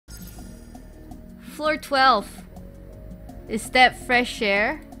floor 12. Is that fresh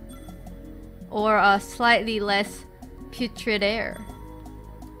air? Or a slightly less putrid air?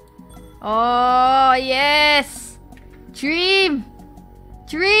 Oh, yes! Dream!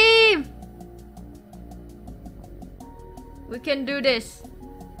 Dream! We can do this.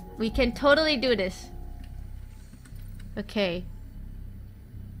 We can totally do this. Okay.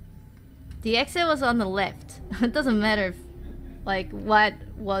 The exit was on the left. It doesn't matter if, like, what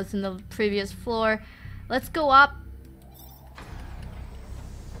was in the previous floor. Let's go up.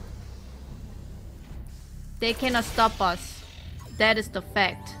 They cannot stop us. That is the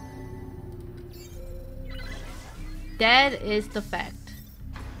fact. That is the fact.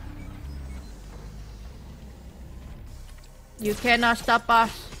 You cannot stop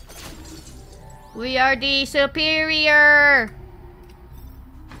us. We are the superior.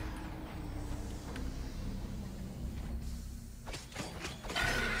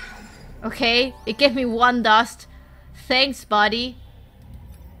 Okay, it gave me 1 dust. Thanks, buddy.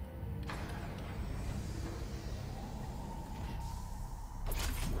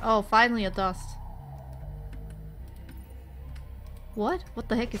 Oh, finally a dust. What? What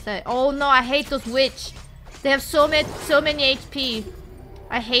the heck is that? Oh no, I hate those witch. They have so many HP.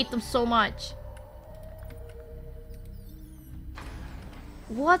 I hate them so much.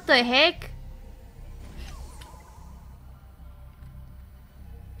 What the heck?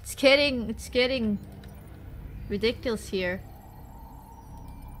 It's getting ridiculous here.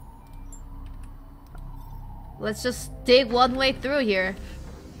 Let's just dig one way through here.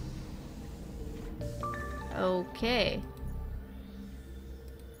 Okay.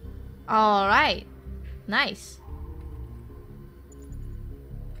 Alright. Nice.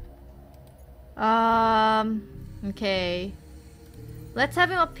 Okay. Let's have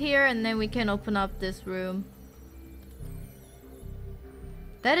him up here and then we can open up this room.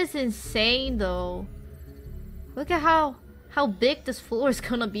 That is insane though. Look at how big this floor is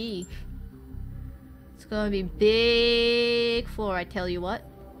gonna be. It's gonna be big floor, I tell you what.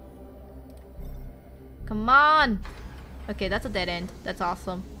 Come on! Okay, that's a dead end. That's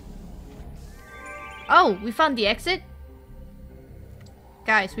awesome. Oh, we found the exit?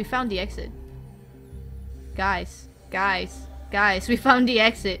 Guys, we found the exit. Guys, we found the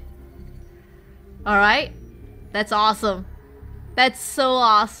exit. Alright? That's awesome. That's so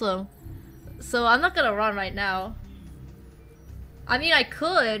awesome. So I'm not gonna run right now. I mean, I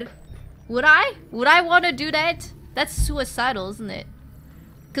could. Would I? Would I want to do that? That's suicidal, isn't it?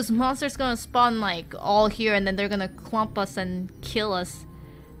 Because monsters gonna spawn like all here and then they're gonna clump us and kill us.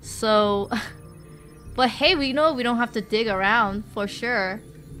 So... But hey, we know we don't have to dig around for sure.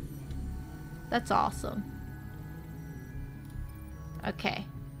 That's awesome. Okay.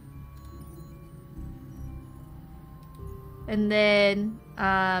 And then,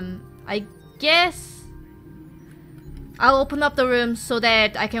 I guess I'll open up the room so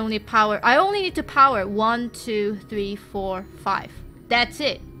that I can only power. I only need to power 1, 2, 3, 4, 5. That's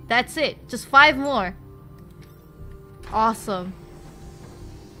it. That's it. Just 5 more. Awesome.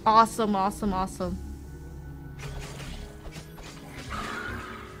 Awesome, awesome, awesome.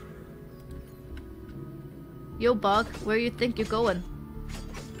 Yo, bug, where you think you're going?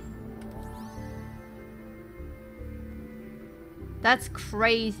 That's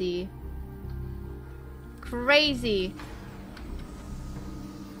crazy. Crazy.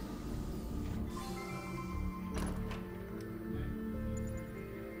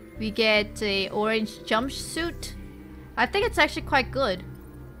 We get a orange jumpsuit. I think it's actually quite good.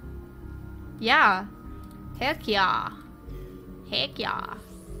 Yeah. Heck yeah. Heck yeah.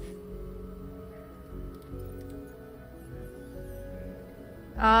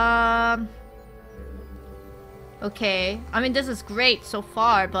 Okay. I mean, this is great so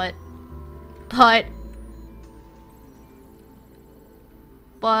far, but I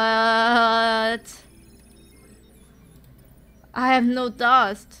have no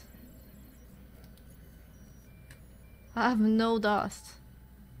dust. I have no dust.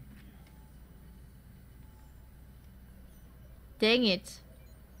 Dang it.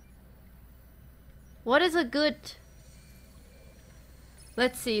 What is a good...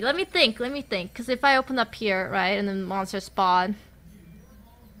 Let's see, let me think, because if I open up here, right, and then monsters spawn.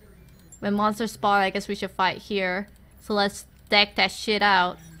 When monsters spawn, I guess we should fight here. So let's deck that shit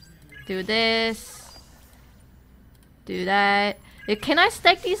out. Do this. Do that. Can I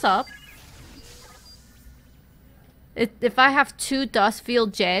stack these up? If I have 2 dust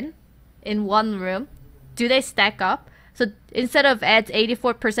field gen in one room, do they stack up? So instead of add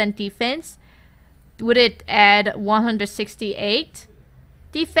 84% defense, would it add 168?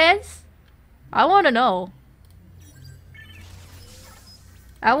 Defense? I want to know.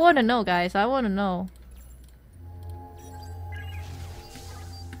 I wanna know, guys. I wanna know.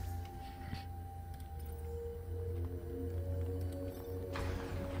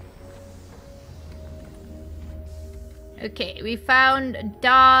 Okay, we found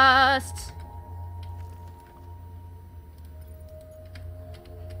dust.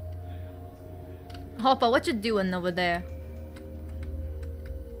 Hoppa, what you doing over there?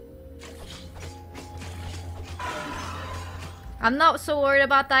 I'm not so worried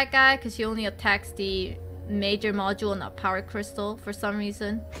about that guy because he only attacks the major module and the power crystal for some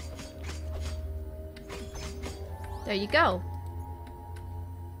reason. There you go.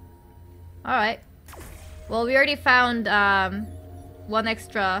 Alright. Well, we already found one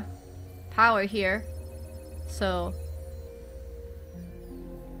extra power here. So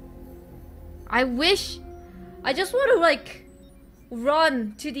I just want to like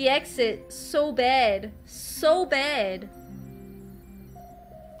run to the exit so bad. So bad.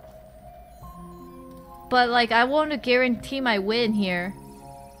 But like I want to guarantee my win here.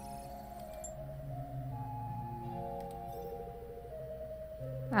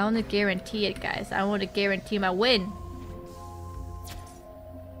 I want to guarantee it, guys. I want to guarantee my win.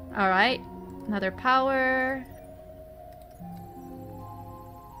 Alright. Another power.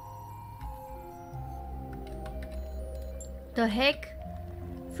 The heck?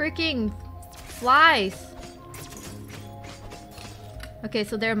 Freaking flies. Okay,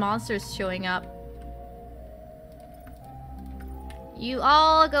 so there are monsters showing up. You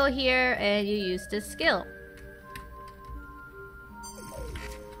all go here and you use this skill.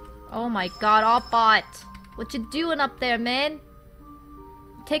 Oh my god, Oddbot! What you doing up there, man?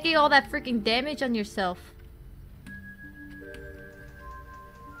 Taking all that freaking damage on yourself.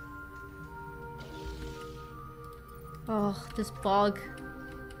 Oh, this bug.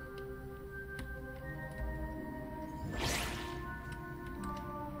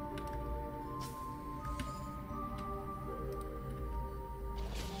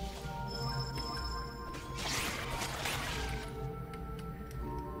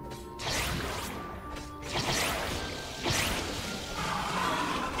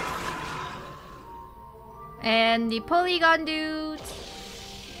 And the polygon dudes.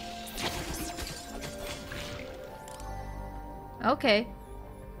 Okay.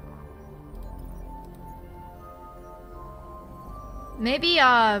 Maybe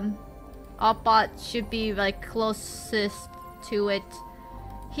Oddbot should be like closest to it.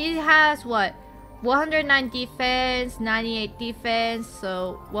 He has what? 109 defense, 98 defense,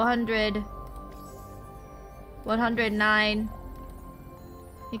 so 109.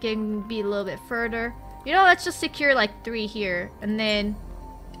 He can be a little bit further. You know, let's just secure like 3 here. And then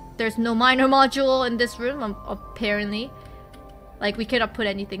there's no minor module in this room, apparently. Like, we cannot put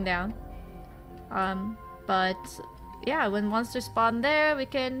anything down. But yeah, when monsters spawn there, we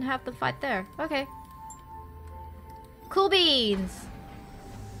can have the fight there. Okay. Cool beans!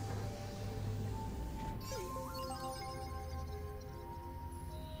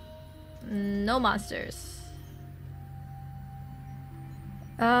 No monsters.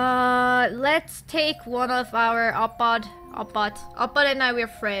 Let's take one of our Oddbot and I, we're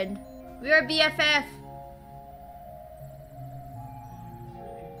friend. We are BFF.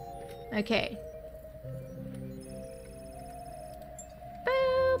 Okay.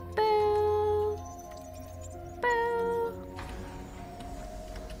 Boo, boo, boo.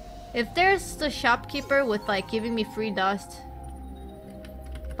 If there's the shopkeeper with like giving me free dust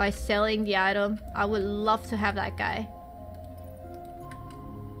by selling the item, I would love to have that guy.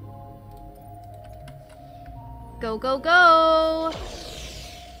 Go, go, go!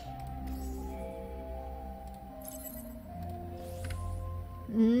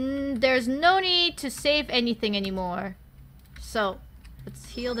 There's no need to save anything anymore. So, let's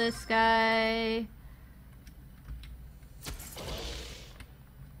heal this guy.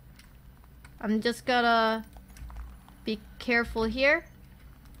 I'm just gonna be careful here.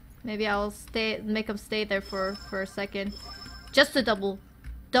 Maybe I'll make him stay there for a second. Just to double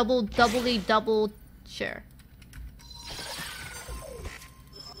sure.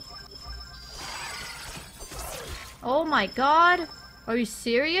 Oh my god! Are you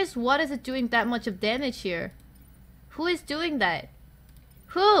serious? What is it doing that much of damage here? Who is doing that?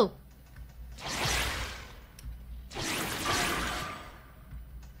 Who?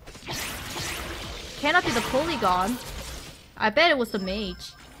 Cannot be the polygon. I bet it was the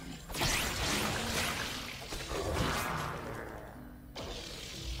mage.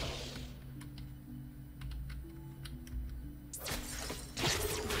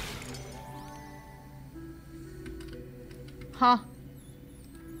 Huh.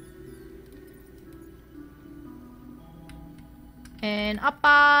 And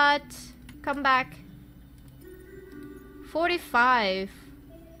Appat, come back. 45.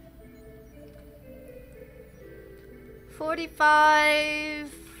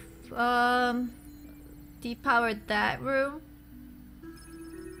 45. Depowered that room.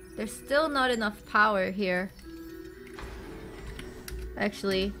 There's still not enough power here.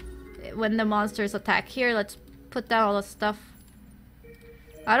 Actually, when the monsters attack here, let's put down all the stuff.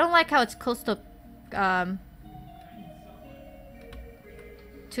 I don't like how it's close to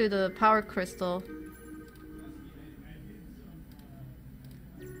the power crystal.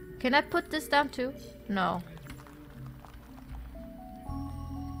 Can I put this down too? No.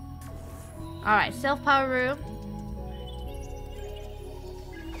 Alright, self-power room.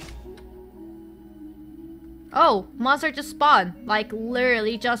 Oh, monster just spawned. Like,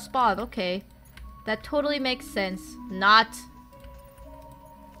 literally just spawned. Okay. That totally makes sense. Not.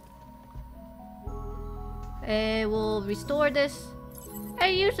 We'll restore this.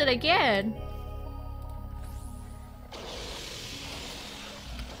 And use it again.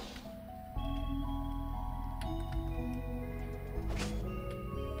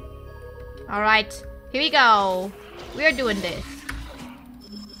 Alright, here we go. We are doing this.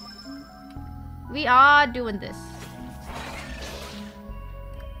 We are doing this.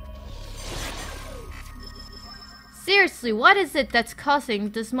 Seriously, what is it that's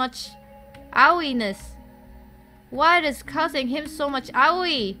causing this much owiness? What is causing him so much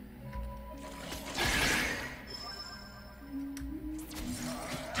owie?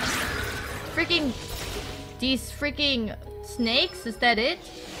 Freaking... these freaking snakes? Is that it?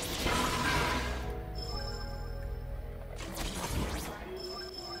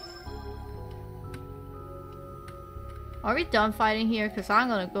 Are we done fighting here? Because I'm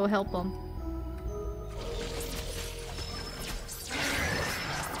gonna go help them.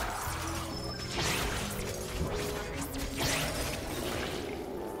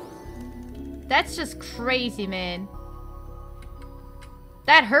 That's just crazy, man.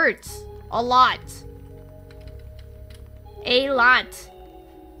 That hurts. A lot. A lot.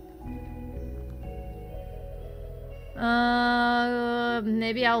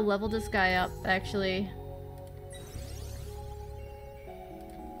 Maybe I'll level this guy up, actually.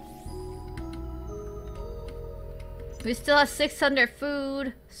 We still have 600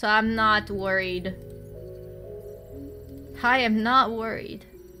 food, so I'm not worried. I am not worried.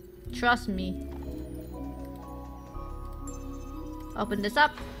 Trust me. Open this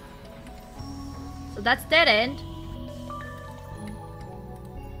up. So that's dead end.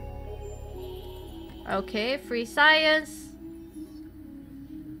 Okay, free science.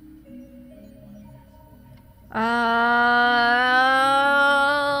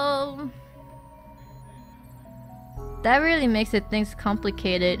 That really makes it things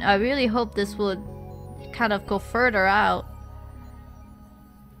complicated. I really hope this would kind of go further out.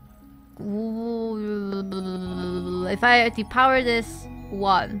 If I depower this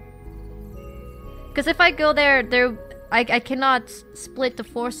 1. Because if I go there, I cannot split the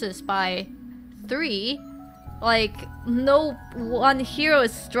forces by 3. Like, no one hero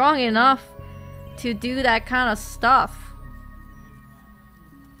is strong enough to do that kind of stuff.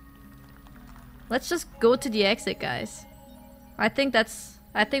 Let's just go to the exit, guys. I think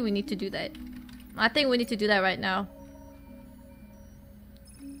we need to do that. I think we need to do that right now.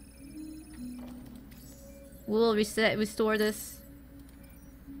 We'll restore this.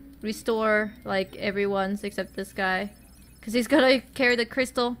 Restore, like, everyone's except this guy. Because he's gonna carry the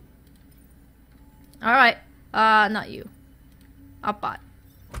crystal. Alright. Not you. Appat.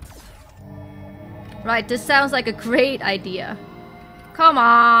 Right, this sounds like a great idea. Come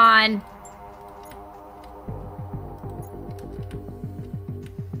on!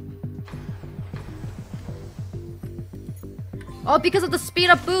 Oh, because of the speed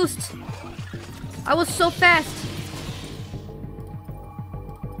up boost! I was so fast!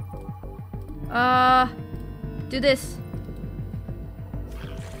 Do this.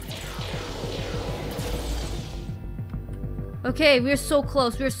 Okay, we're so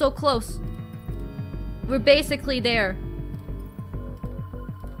close, we're so close. We're basically there.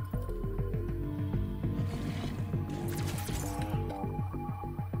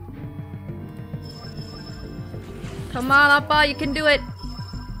 Come on, Appa, you can do it.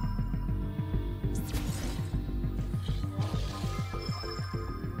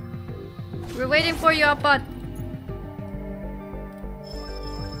 We're waiting for you, Appa.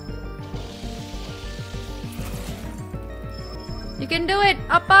 You can do it,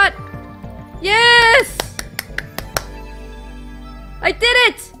 Appa. Yes! I did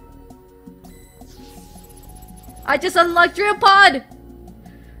it! I just unlocked Drill Pod!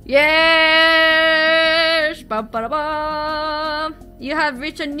 Yes! finish! Bum, ba, da, bum. You have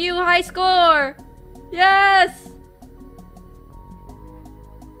reached a new high score! Yes!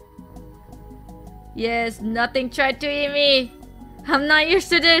 Yes, nothing tried to eat me! I'm not used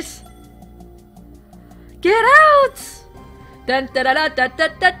to this! Get out! Dun da da da da da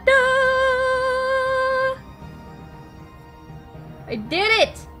da da! I did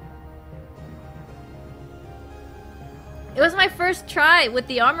it! It was my first try with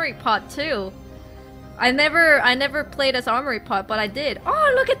the Armory pot too. I never played as Armory pot, but I did.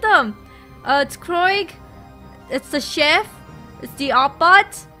 Oh, look at them! It's Kroig, it's the chef, it's the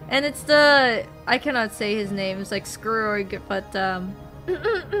Opbot, and it's the... I cannot say his name, it's like Skroig, but the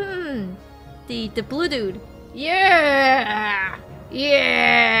blue dude. Yeah!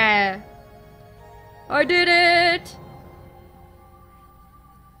 Yeah! I did it!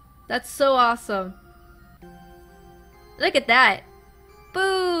 That's so awesome. Look at that.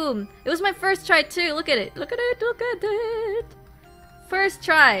 Boom! It was my first try too. Look at it. Look at it. Look at it. First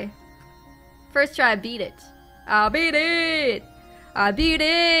try. First try. I beat it. I beat it. I beat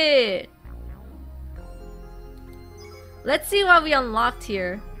it. Let's see what we unlocked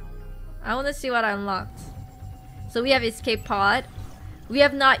here. I want to see what I unlocked. So we have Escape Pod. We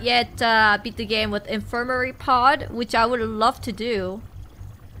have not yet beat the game with Infirmary Pod, which I would love to do.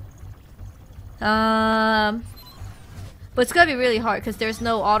 But it's gonna be really hard because there's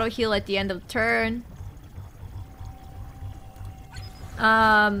no auto heal at the end of the turn.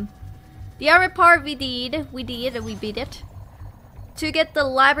 The armor part we beat it. To get the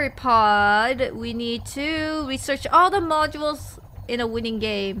library pod, we need to research all the modules in a winning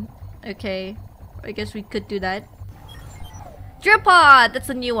game. Okay, I guess we could do that. Drill pod, that's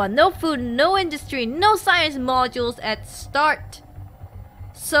a new one. No food, no industry, no science modules at start.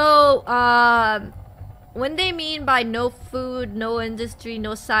 So, when they mean by no food, no industry,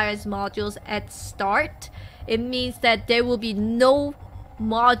 no science modules at start, it means that there will be no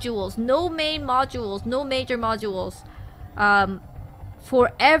modules, no main modules, no major modules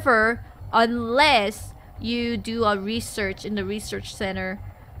forever unless you do a research in the research center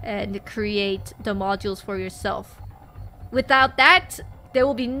and create the modules for yourself. Without that, there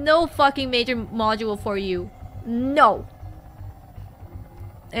will be no fucking major module for you. No.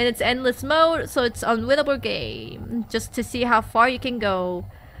 And it's endless mode, so it's an unwinnable game. Just to see how far you can go.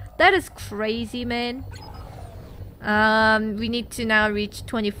 That is crazy, man. We need to now reach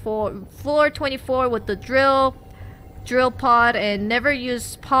floor 24 with the drill pod, and never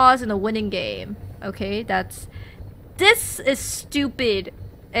use pause in a winning game. Okay, this is stupid.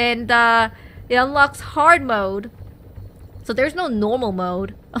 And it unlocks hard mode. So there's no normal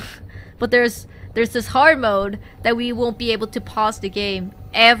mode. But there's this hard mode that we won't be able to pause the game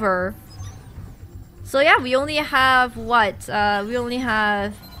ever. So yeah, we only have what? We only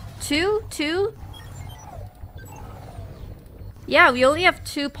have two? Yeah, we only have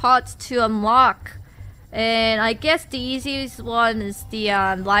 2 pods to unlock. And I guess the easiest one is the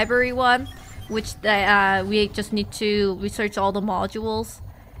library one, which we just need to research all the modules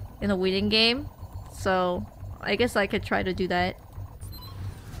in a winning game. So I guess I could try to do that.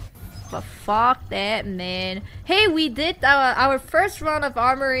 But fuck that, man. Hey, we did our first run of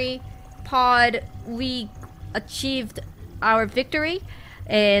Armory Pod. We achieved our victory.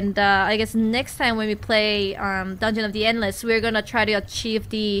 And I guess next time when we play Dungeon of the Endless, we're gonna try to achieve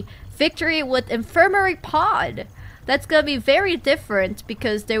the victory with Infirmary Pod. That's gonna be very different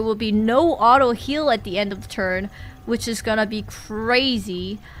because there will be no auto heal at the end of the turn, which is gonna be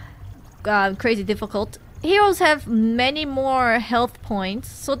crazy. Crazy difficult. Heroes have many more health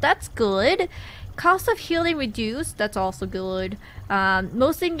points, so that's good. Cost of healing reduced, that's also good.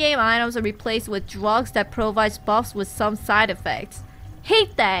 Most in-game items are replaced with drugs that provides buffs with some side effects.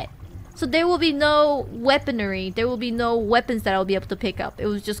 Hate that! So there will be no weaponry, there will be no weapons that I'll be able to pick up. It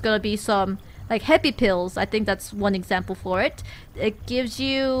was just gonna be some, like, happy pills. I think that's one example for it. It gives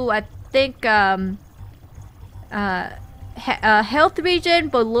you, I think, health regen,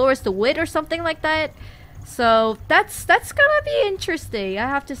 but lowers the wit or something like that. So that's gonna be interesting. I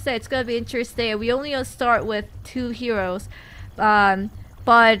have to say, it's gonna be interesting. We only gonna start with 2 heroes.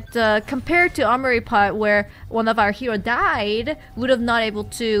 But compared to Armory Pod, where one of our heroes died, we would have not able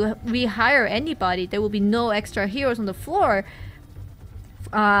to rehire anybody. There will be no extra heroes on the floor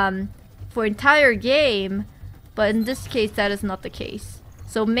for entire game. But in this case, that is not the case.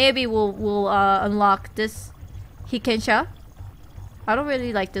 So maybe we'll unlock this Hikensha. I don't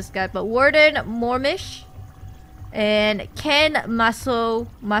really like this guy, but Warden Mormish and Ken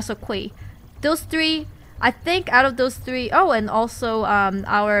Masokwe. Those 3. I think out of those 3, oh, and also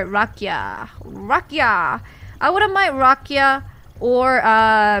our Rakia. I wouldn't mind Rakia or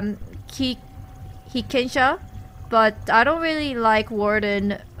Hikensha, but I don't really like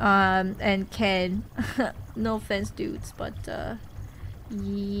Warden and Ken. No offense, dudes, but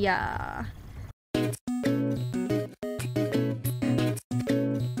yeah.